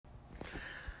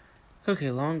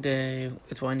Okay, long day.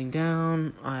 It's winding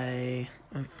down. I'm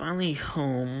finally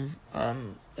home.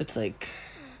 It's like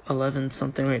 11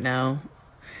 something right now.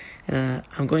 And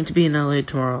I'm going to be in LA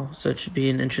tomorrow, so it should be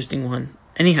an interesting one.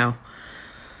 Anyhow,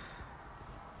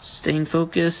 staying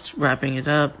focused, wrapping it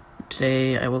up.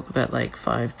 Today I woke up at like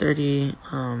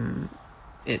 5:30.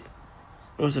 It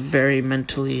was a very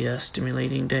mentally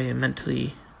stimulating day, a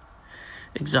mentally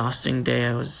exhausting day.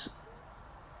 I was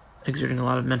exerting a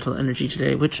lot of mental energy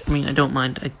today, which, I mean, I don't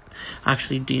mind. I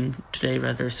actually deemed today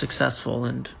rather successful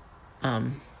and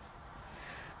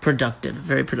productive,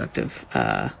 very productive.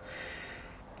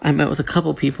 I met with a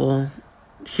couple people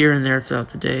here and there throughout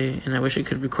the day, and I wish I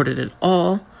could have recorded it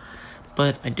all,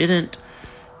 but I didn't.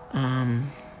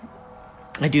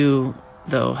 I do,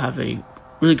 though, have a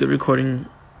really good recording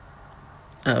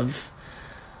of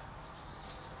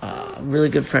a really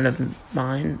good friend of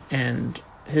mine and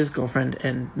his girlfriend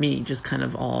and me just kind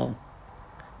of all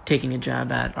taking a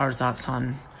jab at our thoughts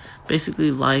on basically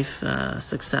life,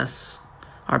 success,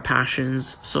 our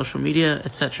passions, social media,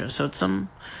 etc. So it's some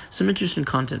interesting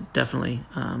content, definitely.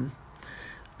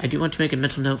 I do want to make a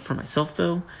mental note for myself,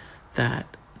 though,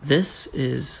 that this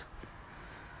is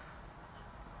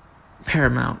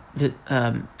paramount.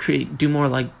 That do more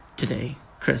like today,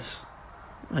 Chris.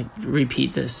 Like,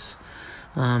 repeat this.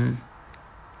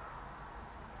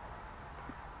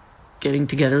 Getting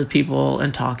together with people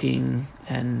and talking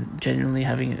and genuinely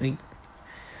having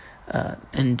an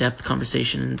in-depth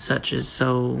conversation and such is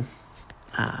so,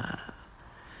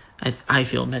 I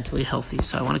feel mentally healthy.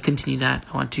 So I want to continue that.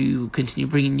 I want to continue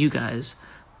bringing you guys,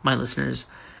 my listeners,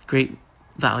 great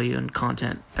value and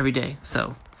content every day.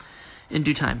 So in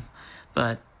due time.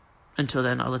 But until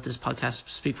then, I'll let this podcast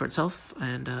speak for itself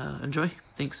and enjoy.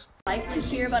 Thanks. I like to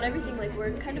hear about everything. Like,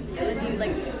 we're kind of nosy.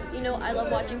 Like, I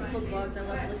love watching people's vlogs. I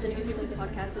love listening to people's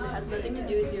podcasts, and it has nothing to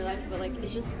do with your life, but like,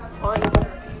 it's just fun.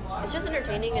 It's just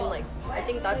entertaining, and like, I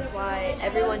think that's why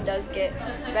everyone does get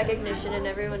recognition and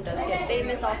everyone does get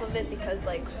famous off of it, because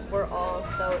like, we're all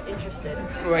so interested in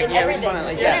everything.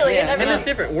 Literally, in everything. And it's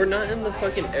different. We're not in the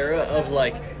fucking era of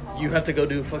like, you have to go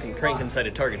do a fucking prank inside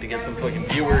a Target to get some fucking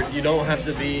viewers. You don't have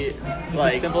to be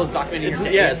like, as simple as documenting your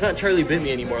day. Yeah, it's not Charlie Bit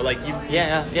Me anymore. Like, you,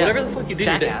 whatever the fuck you do,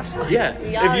 Jackass. If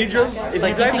you drive to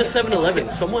 7-Eleven,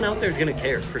 someone out there is gonna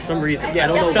care for some reason. Yeah, I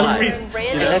don't know some why. reason.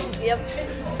 Random. Yep.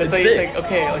 That's like, it's like,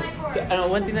 okay, like, so, I don't know,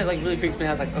 one thing that like really freaks me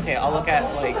out is like, okay, I'll look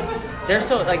at like, they're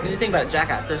so, like, the thing about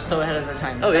Jackass, they're so ahead of their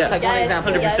time. Oh, That's like one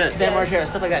example. 100%. Ben Margera,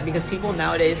 stuff like that, because people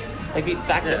nowadays, like,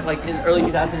 back like in the early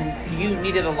 2000s, you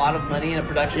needed a lot of money and a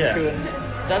production crew and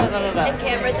da-da-da-da-da. And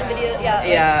cameras and video,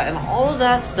 Yeah, and all of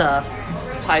that stuff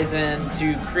ties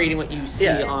into creating what you see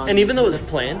on... And even though it's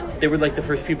planned, they were like the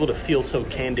first people to feel so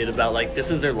candid about like,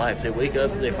 this is their lives. They wake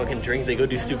up, they fucking drink, they go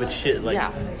do stupid shit. Like,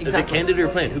 is it candid or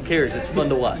planned? Who cares? It's fun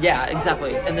to watch. Yeah,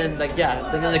 exactly. And then like,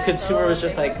 and then the consumer was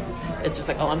just like, it's just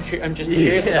like, oh, I'm just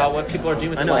curious about what people are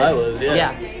doing with their lives. I was,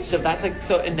 yeah. So that's like,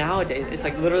 and nowadays it's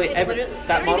like literally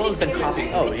that model has been copied.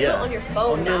 You can do it on your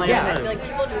phone now. I feel like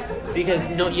people just... Because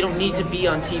you don't need to be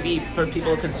on TV for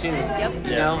people to consume. Yep.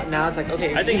 You know, now it's like,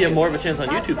 okay. I think you have more of a chance on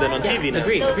YouTube than on TV now.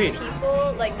 Agreed. Those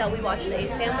people like that we watch the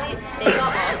Ace Family, they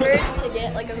got offered to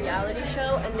get like a reality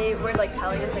show, and they were like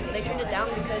telling us like they turned it down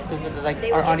because like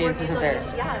they our audience isn't there.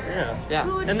 Yeah.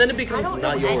 Who would, and then it becomes I don't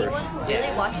not know yours. anyone who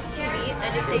really watches TV,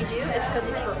 and if they do, it's because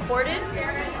it's recorded,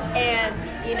 and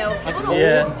people don't.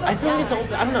 I feel like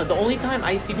it's I don't know. The only time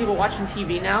I see people watching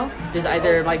TV now is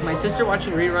either like my sister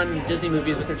watching rerun Disney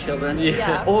movies with her children,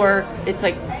 or it's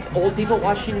like old people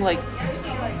watching like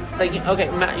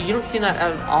okay, you don't see that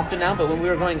often now, but when we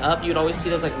were growing up, you'd always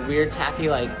see those like weird, tacky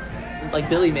like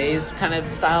Billy Mays kind of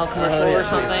style commercial or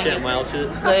something. Shit, mild shit.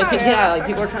 Like like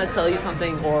people are trying to sell you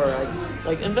something, or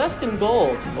like invest in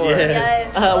gold, or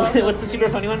what's the super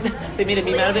funny one? They made a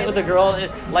meme out of it with the girl in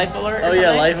Life Alert. Oh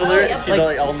yeah, Life Alert. Yep. She's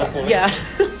like all on the floor. Yeah,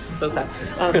 so sad.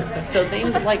 So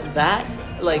things like that,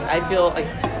 like I feel like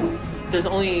there's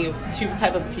only two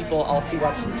type of people I'll see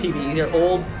watch TV. Either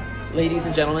old ladies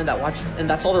and gentlemen that watch, and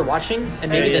that's all they're watching,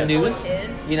 and maybe the news,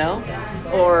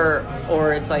 or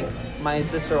it's like my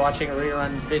sister watching a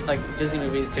rerun like Disney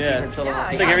movies to keep her children.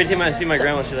 It's like every time I see my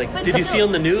grandma, she's like, "Did you see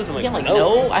on the news?" I'm like,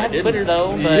 "No, I have Twitter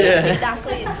though." But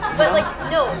Exactly, but like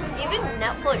no, even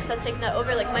Netflix has taken that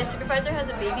over. Like my supervisor has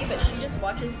a baby, but she just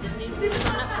watches Disney movies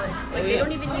on Netflix. Like they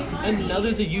don't even use TV. And now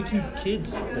there's a YouTube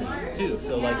Kids thing too.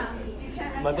 So like,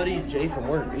 my buddy Jay from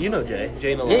work, Jay in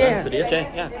the line,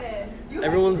 Jay,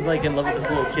 everyone's like in love with this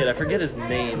little kid. I forget his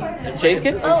name. Jay's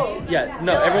kid? Oh. Yeah,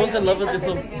 no, everyone's in love with this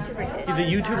little. YouTuber kid. He's a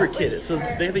YouTuber kid, so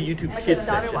they have a YouTube Kids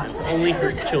daughter section. watches It's it. only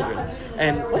for children,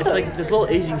 and it's like this little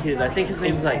Asian kid. I think his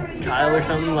name's like Kyle or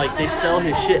something. Like they sell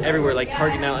his shit everywhere, like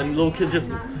Target now, and little kids just.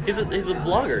 He's a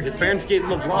vlogger. His parents gave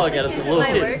him a vlog out of some Kids in little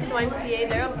my kid. work, YMCA,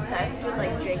 they're obsessed with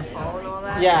like Jake Paul and all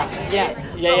that. Yeah, and I hate yeah, it. yeah,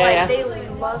 But, yeah, like, yeah. They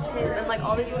love him, and like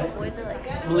all these little boys are like.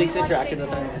 Malik's "Watch interacted Jake with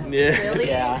Paul." him. Yeah. Really?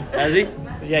 Yeah. Has he?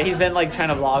 Yeah, he's been like trying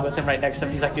to vlog with him right next to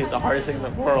him. He's like, dude, it's the hardest thing in the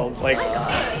world. Like, Oh my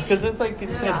gosh. because it's like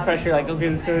it's so much pressure. Like, okay,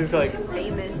 this guy's like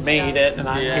Famous. made yeah. it, and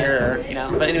I'm Yeah. here, you know.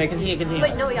 But anyway, continue.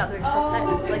 But no, yeah, they're just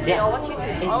obsessed. Like they Yeah. all watch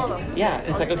YouTube, all of them. Yeah,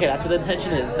 it's like, okay, that's where the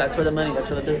attention is. That's where the money. That's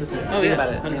where the business is. Oh Think yeah,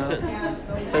 about it. You know?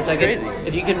 100%. So it's like crazy.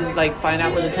 if you can like find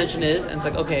out where the tension is, and it's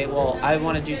like, okay, well, I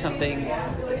want to do something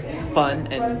fun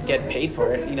and get paid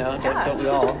for it. You know, don't we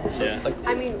all? So, Yeah. like,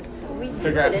 I mean, we do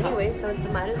Figure out it how- anyway, so it's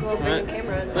might as well bring a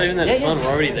camera. And It's not even that Yeah, it's yeah. fun.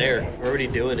 We're already there. We're already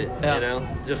doing it. Yeah. You know,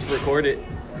 just record it.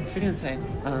 it's pretty insane.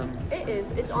 It is.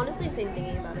 It's honestly insane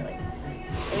thinking about it. Like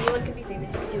anyone can be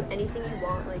famous. You can do anything you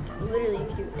want. Like literally, you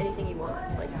can do anything you want.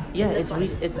 Like Yeah, in this it's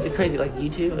life. it's crazy. Like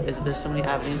YouTube is there's so many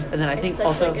avenues, and then I think It's such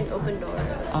also like an open door.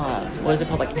 what is it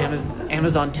called? Like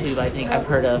Amazon Tube, I think I've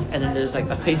heard of, and then there's like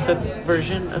a Facebook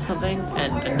version of something,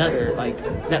 and another like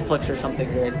Netflix or something.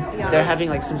 They're having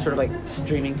like some sort of like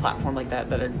streaming platform like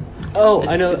that are. Oh,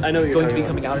 it's- I know. it's I know what you're going to talking be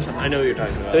coming out or something. I know what you're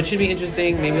talking about. So it should be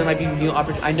interesting. Maybe there might be new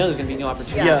opportunities. I know there's going to be new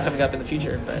opportunities Yeah. coming up in the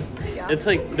future, but Yeah. It's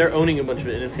like they're owning a bunch of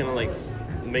it, and it's gonna like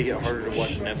make it harder to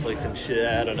watch Netflix and shit.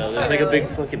 I don't know. There's like a big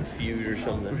fucking feud or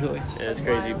something. Really? Yeah, it's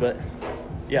crazy, but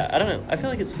yeah, I don't know. I feel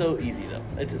like it's so easy though.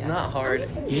 It's not hard.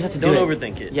 you just have to Don't do it.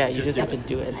 overthink it. Yeah, you just do have to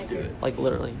do it. Just do it. Like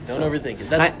literally. Don't So- overthink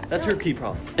it. And That's her key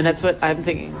problem. And that's what I'm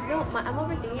thinking. No, I'm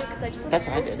overthinking it because I just want That's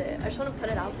to what I post did. it. I just want to put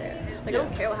it out there. Like Yeah. I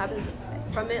don't care what happens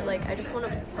from it. Like I just want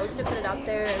to post it, put it out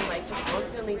there, and like just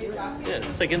constantly do it. Yeah,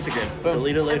 it's like Instagram.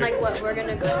 Delete it And later. like what we're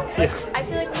gonna go. Like I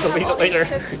feel like we Delete have all it later. these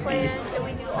trips planned and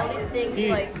we do all these things.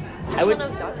 Dude, Like I would-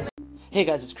 want to document. Hey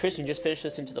guys, it's Chris. You just finished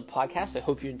listening to the podcast. I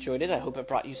hope you enjoyed it. I hope it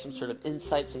brought you some sort of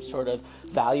insight, some sort of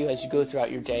value as you go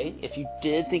throughout your day. If you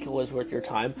did think it was worth your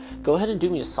time, go ahead and do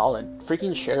me a solid.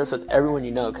 Freaking share this with everyone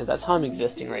you know, because that's how I'm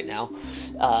existing right now.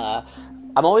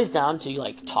 I'm always down to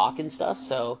like talk and stuff,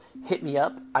 so hit me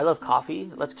up. I love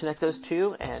coffee. Let's connect those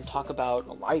two and talk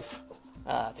about life.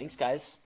 Thanks, guys.